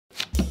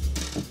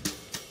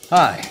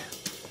Hi,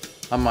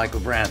 I'm Michael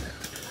Brandon.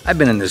 I've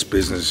been in this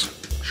business,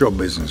 show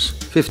business,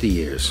 50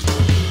 years.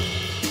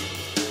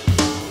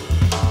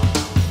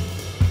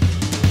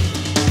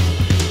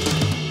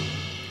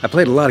 I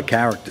played a lot of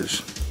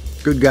characters.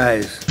 Good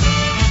guys.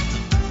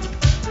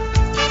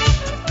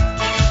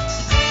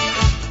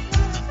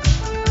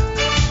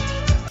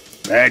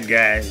 Bad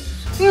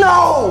guys.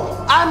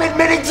 No! I'm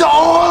admitting to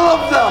all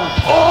of them!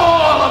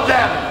 All of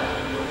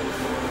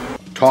them!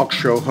 Talk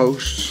show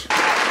hosts.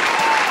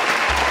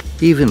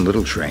 Even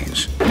little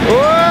trains.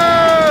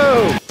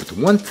 Whoa! But the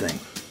one thing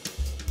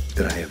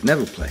that I have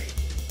never played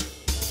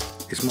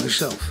is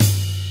myself.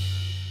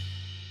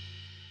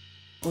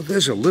 Well,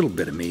 there's a little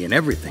bit of me in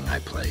everything I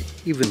play,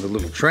 even the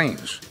little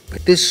trains.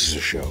 But this is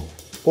a show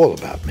all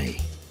about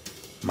me.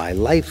 My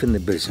life in the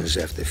business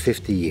after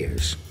 50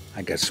 years.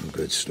 I got some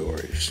good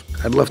stories.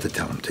 I'd love to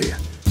tell them to you.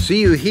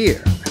 See you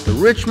here at the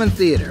Richmond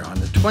Theatre on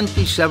the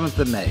 27th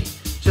of May.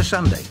 It's a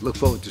Sunday. Look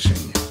forward to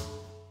seeing you.